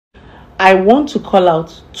I want to call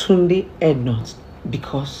out Tunde Ednut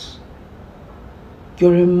because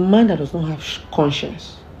you're a man that does not have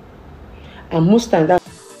conscience. And most times that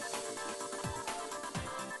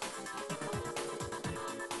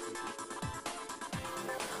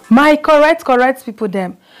my correct people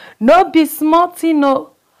them. No be small thing,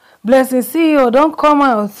 no. Blessingceo don't come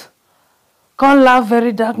out. Come laugh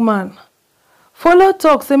Verydarkman. Follow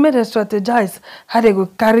talk say make dem strategize how they go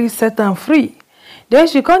carry set am free. Then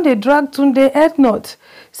she come dey drag Tunde Ednut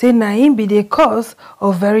say na him be the cause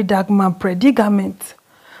of Verydarkman predicament.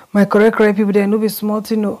 My correct people dem no be small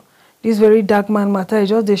thing, no. This Verydarkman matter is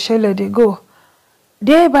just dey shele dey go.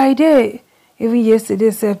 Day by day, even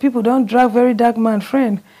yesterday sef, people don drag Verydarkman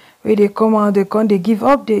friend wey dey come out, dey come dey give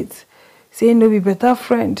updates. Say no be better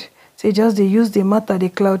friend. Say just dey use the matter, dey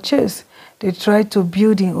cloud chase. They try to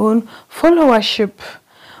build their own followership.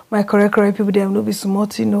 My correct people dem no be small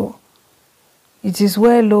thing, no. It is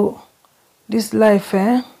well, oh. This life,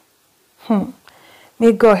 May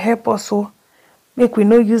God help us, oh. Make we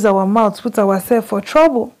no use our mouth put ourselves for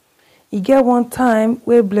trouble. E get one time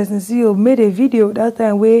where Blessingceo made a video, that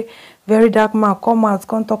time where Verydarkman come out,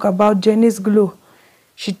 come talk about Jenny's glow.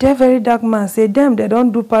 She tell Verydarkman, say them, they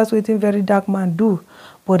don't do pass wetin Verydarkman do,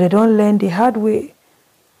 but they don't learn the hard way.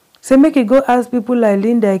 Say make you go ask people like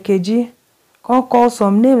Linda Ikeji, come call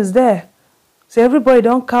some names there. So everybody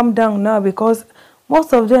don't calm down now because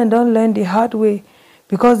most of them don't learn the hard way.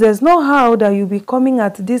 Because there's no how that you be coming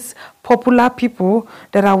at these popular people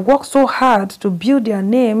that have worked so hard to build their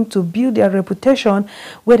name, to build their reputation,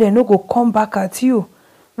 where they no go come back at you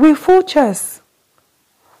with full chest.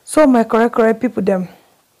 So my correct people them.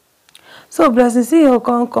 So Blessingceo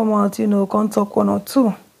can come out, can talk one or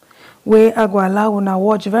two. Where I go allow una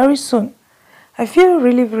watch very soon. I feel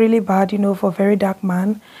really bad, for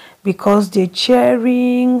Verydarkman because the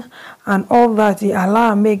cheering and all that the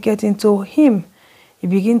alarm may get into him. He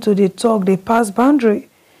begin to dey talk, they pass boundary.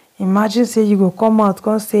 Imagine say you go come out,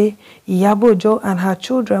 come say Iyabojo and her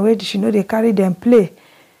children, where she know they carry them play.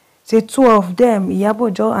 Say two of them,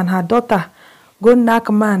 Iyabojo and her daughter, go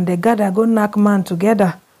knock man, they gather go knock man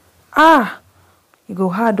together. You go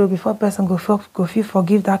hard though before person go feel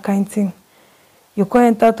forgive that kind thing. You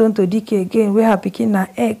can't enter to DK again, where her picking na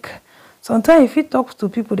egg. Sometimes if you talk to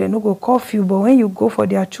people, they no go cough you, but when you go for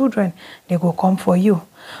their children, they go come for you.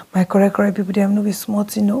 My correct people, they no be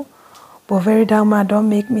smart, But Verydarkman don't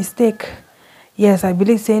make mistake. Yes, I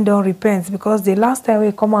believe saying don't repent because the last time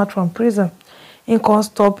we come out from prison, he can't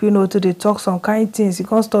stop, to they talk some kind things. He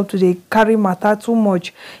can't stop to they carry matter too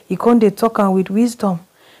much. He can't they talk and with wisdom.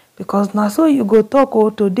 Because now so you go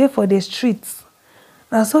talk today for the streets.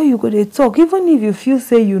 Now so you go they talk, even if you feel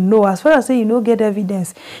say you know, as far as say you no get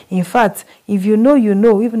evidence. In fact, if you know,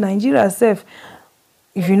 even Nigeria self,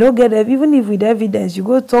 if you no get even if with evidence, you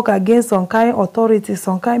go talk against some kind authority,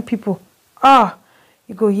 some kind people.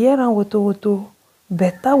 You go hear and woto,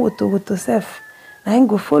 better woto self. Now I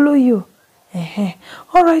go follow you.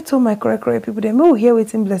 All right, so my correct people, they may hear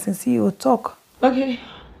waiting Blessingceo talk. okay.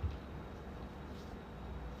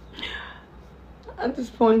 At this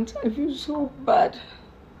point, I feel so bad.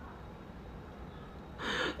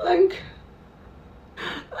 Like,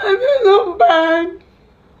 I feel so bad.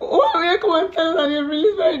 Why come and tell us that they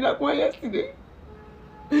released Verydarkman yesterday?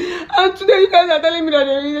 And today you guys are telling me that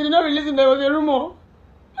they did not release him, there was a rumor.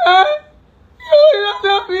 You did not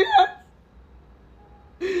tell me that.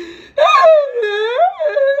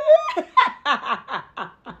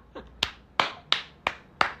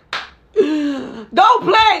 Don't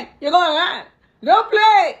play! You're gonna learn! Don't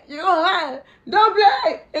play! You're gonna learn! Don't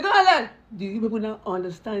play! You're gonna learn! Do you people now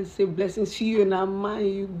understand? Say Blessingceo now man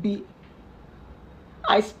you be.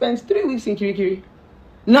 I spent 3 weeks in Kirikiri.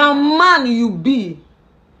 Now man you be.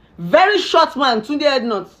 Very short man, Tunde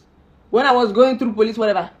Ednut. When I was going through police,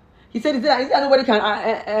 whatever. He said nobody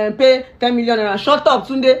can pay 10 million naira. Shut up,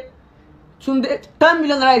 Tunde. 10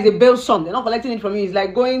 million naira is a bail sum. They're not collecting it from you. It's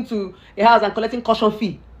like going to a house and collecting caution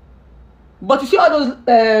fee. But you see all those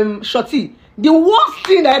shorty. The worst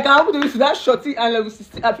thing that I can happen to you is that shorty and level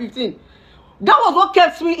 16 at 15. That was what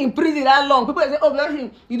kept me in prison that long. People say, oh,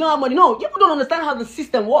 you don't have money. No, people don't understand how the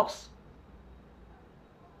system works.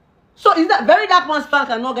 So is that Verydarkman's fan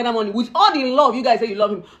cannot get that money with all the love you guys say you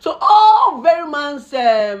love him. So all Veryman's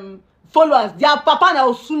followers, their papa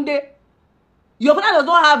now Sunday. Your father does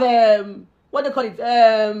not have what they call it,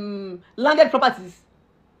 landed properties.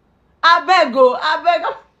 I beg.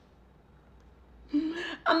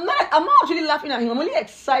 I'm not actually laughing at him. I'm only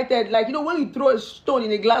excited. Like, when you throw a stone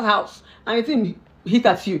in a glass house and it didn't hit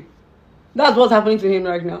at you. That's what's happening to him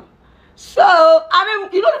right now. So,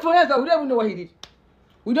 the funny is that we don't even know what he did.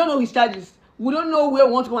 We don't know his charges. We don't know where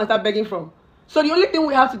we want to go and start begging from. So the only thing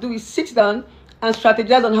we have to do is sit down and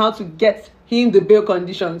strategize on how to get him the bail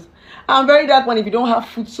conditions. I'm very dark one. If you don't have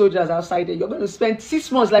foot soldiers outside there, you're going to spend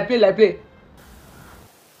 6 months like play.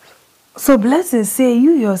 So Blessing say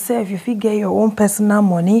you yourself, if you get your own personal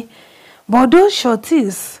money, but those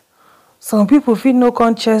shorties, some people feel no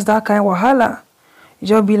conscience that kind of wahala. You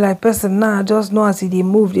just be like person now, just know as they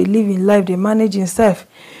move, they live in life, they manage himself.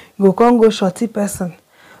 You go shorty person.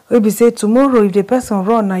 We be say tomorrow if the person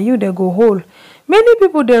run, now you they go hold. Many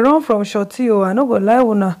people they run from shorty. Oh, I no go lie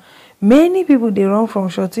una. Many people they run from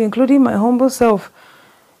shorty, including my humble self.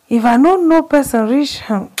 If I don't know person reach,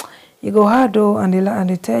 you go hard though, and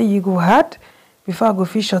they tell you go hard before I go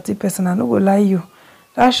fish shorty person. I no go lie you.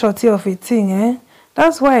 That shorty of a thing, eh?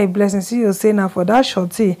 That's why Blessingceo say now for that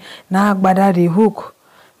shorty, now agbada they hook.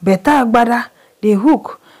 Better agbada they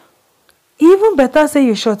hook. Even better say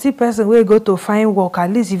you shorty person where you go to find work. At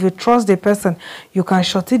least if you trust the person, you can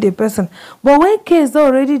shorty the person. But when case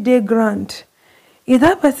already they grant, if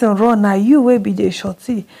that person run, now you will be the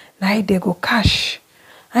shorty. Now they go cash.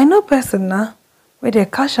 I know person now where they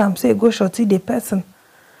cash am say go shorty the person.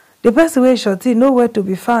 The person where shorty nowhere to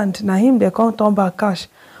be found. Now him they can't turn back cash.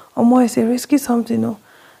 Omo is a risky something, no.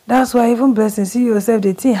 That's why even Blessingceo yourself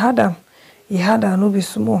the thing had them. He had her no be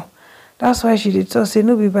small. That's why she did talk, say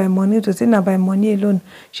no be by money, to say na by money alone.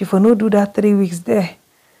 She for no do that 3 weeks there.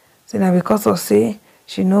 Say na because of say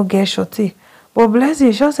she no get shorty. But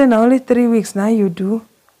Blessing, she say na only 3 weeks now you do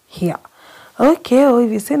here. Okay, oh,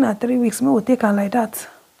 if you say na 3 weeks, me will take her like that.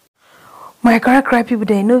 My cry people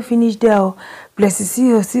they no finish there.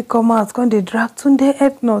 Blessingceo see come out, come they drag Tunde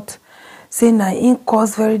Ednut. Say na in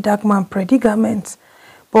cause Verydarkman predicament.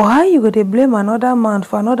 But how you go to blame another man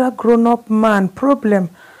for another grown-up man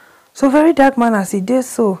problem? So Verydarkman as he did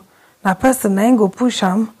so, na person ain't go push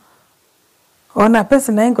him, or na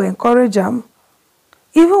person ain't go encourage him.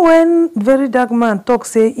 Even when Verydarkman talk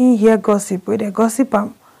say in hear gossip, where they gossip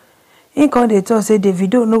him, in come they talk say the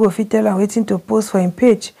video no go fit tell him waiting to post for him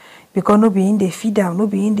page because no be in the feed him, no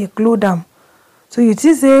be in the clothe him. So you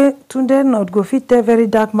see say Tunde not go fit tell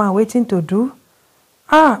Verydarkman waiting to do?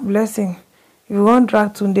 Ah, Blessing. If you want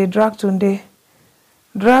drag Tunde,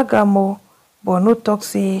 drag am, but no talk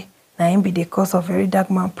say na him be the cause of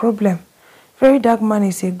Verydarkman problem. Verydarkman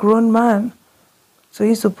is a grown man, so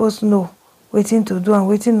he's supposed to know waiting to do and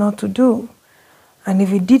waiting not to do. And if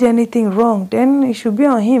he did anything wrong, then it should be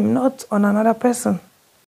on him, not on another person.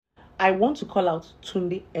 I want to call out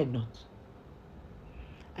Tunde Ednut.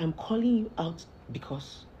 I'm calling you out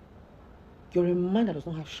because you're a man that does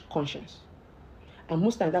not have conscience. And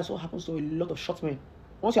most times that's what happens to a lot of short men.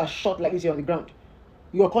 Once you are short like this, you're on the ground,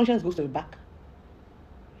 your conscience goes to the back.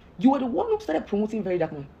 You were the one who started promoting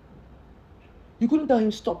Verydarkman. You couldn't tell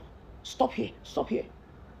him stop here.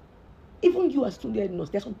 Even you as Tunde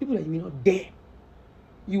Ednut, there's some people that you will not dare.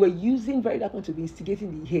 You were using Verydarkman to be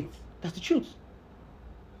instigating the hate. That's the truth.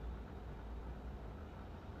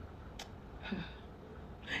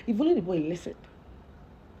 If only the boy listened.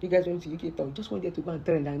 You guys went to UK talk, just went there to go and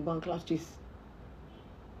trend and go and class chase.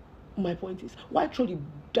 My point is, why throw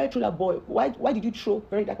that boy? Why did you throw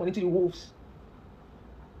Verydarkman into the wolves?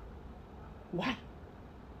 Why?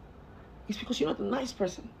 It's because you're not a nice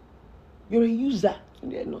person. You're a user.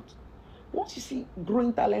 They're not. Once you see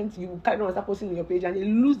growing talent, you carry on and start posting on your page and they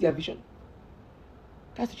lose their vision.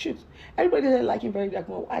 That's the truth. Everybody doesn't like him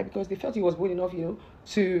Verydarkman. Why? Because they felt he was bold enough,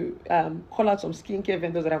 to call out some skincare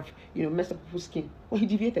vendors that have, messed up people's skin. Well, he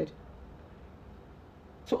deviated.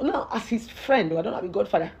 So now, as his friend, I don't have a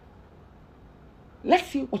godfather. Let's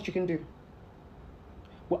see what you can do.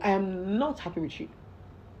 Well, I am not happy with you.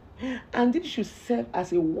 And this should serve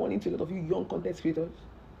as a warning to a lot of you young content creators.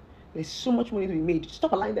 There's so much money to be made.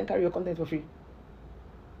 Stop allowing them to carry your content for free.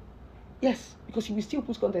 Yes, because you will still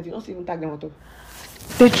post content, you don't even tag them on top.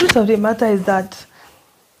 The truth of the matter is that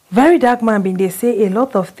Verydarkman been they say a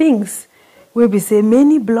lot of things. We be say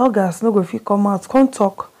many bloggers no go fit come out, can't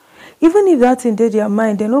talk. Even if that's in their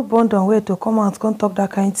mind, they no bond on where to come out, can't talk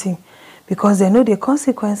that kind of thing. Because they know the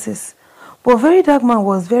consequences. But Verydarkman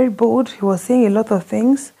was very bold. He was saying a lot of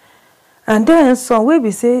things. And then some way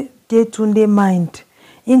be say they Tunde mind.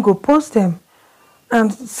 He go post them.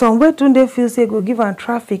 And some way Tunde feels say go give am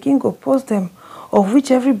traffic. He go post them. Of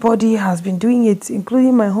which everybody has been doing it,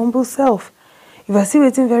 including my humble self. If I see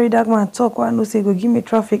waiting Verydarkman talk, I know say go give me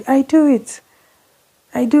traffic. I do it.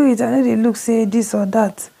 I know they look say this or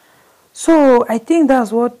that. So I think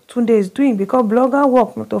that's what Tunde is doing, because blogger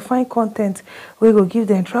work not to find content we go give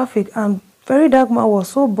them traffic. And Verydarkman was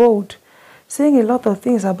so bold, saying a lot of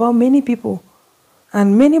things about many people.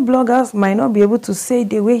 And many bloggers might not be able to say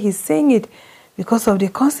the way he's saying it because of the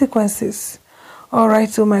consequences. Alright,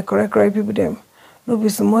 so my correct people them, no be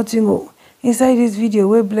small thing o. Inside this video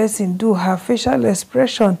where Blessing do her facial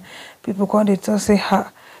expression, people come dey talk say,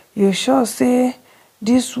 ha, you sure say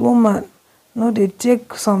this woman no dey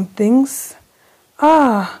take some things?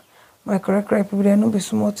 Ah, my correct people dem, no be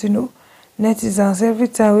small thing o. Netizens every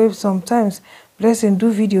time wey sometimes Blessing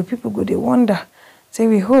do video, people go dey wonder, say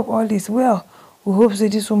we hope all is well. We hope say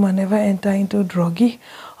this woman never enter into druggy.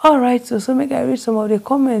 Alright, so make I read some of the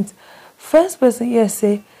comments. First person here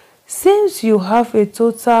say, since you have a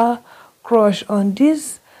total crush on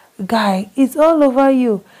this guy, it's all over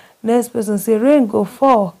you. Next person say, rain go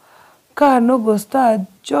fall, car no go start,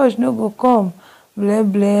 judge no go come, bleh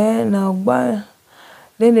bleh now bye.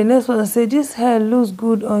 Then the next person say, this hair looks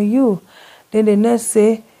good on you. Then the next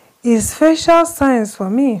say, it's facial signs for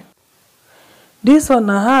me. This one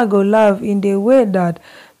na how I go laugh in the way that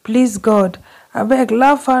please God. I beg,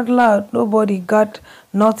 laugh out loud. Nobody got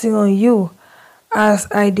nothing on you. As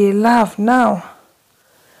I dey laugh now.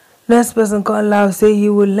 Next person come laugh, say he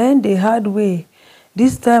will learn the hard way.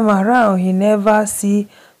 This time around, he never see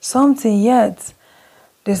something yet.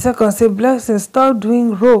 The second say, Blessing, stop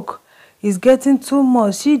doing rogue. It's getting too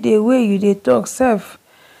much. See the way you dey talk self.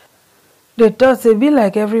 The third say, be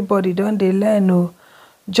like everybody don't they learn o.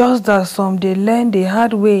 Just that some they learn the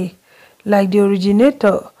hard way, like the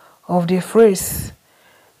originator of the phrase.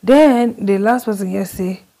 Then the last person here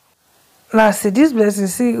say, last say this Blessing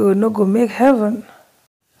CEO no go make heaven.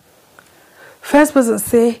 First person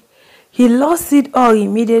say, he lost it all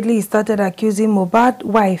immediately. He started accusing Mohbad's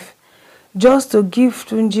wife just to give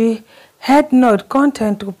Tunde Ednut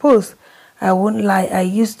content to post. I won't lie, I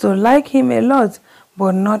used to like him a lot,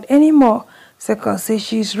 but not anymore. Second say,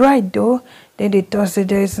 she's right though. Then the third say,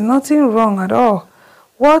 there is nothing wrong at all.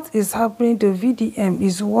 What is happening to VDM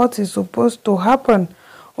is what is supposed to happen.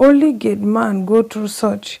 Only good man go through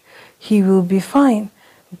such. He will be fine.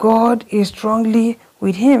 God is strongly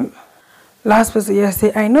with him. Last person here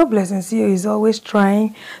say, I know Blessingceo is always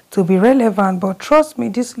trying to be relevant, but trust me,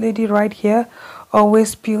 this lady right here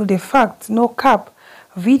always spill the facts, no cap.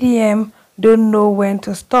 VDM don't know when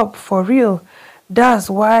to stop for real. That's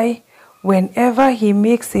why whenever he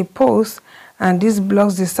makes a post and these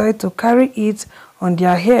blogs decide to carry it on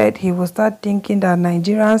their head, he will start thinking that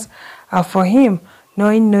Nigerians are for him,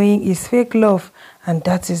 knowing is fake love, and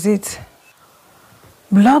that is it.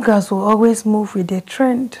 Bloggers will always move with the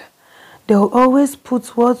trend. They will always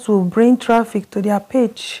put what will bring traffic to their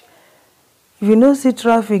page. If you no see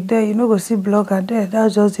traffic there, you no go see blogger there.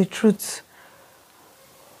 That's just the truth.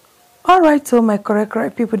 Alright, so my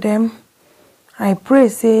correct people them, I pray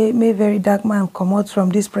say may Verydarkman come out from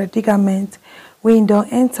this predicament wey he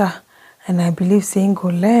don't enter, and I believe saying go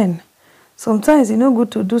learn. Sometimes it's not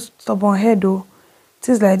good to do stubborn head though.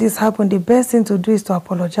 Things like this happen, the best thing to do is to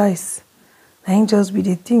apologize. That ain't just be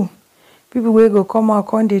the thing. People will go come out,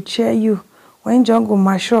 come they cheer you. When John go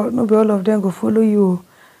mature, no be all of them go follow you.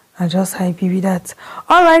 And just happy with that.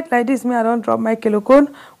 Alright, like this, me I don't drop my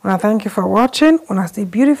kelokon. Wanna thank you for watching. Wanna stay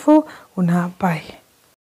beautiful. Wanna bye.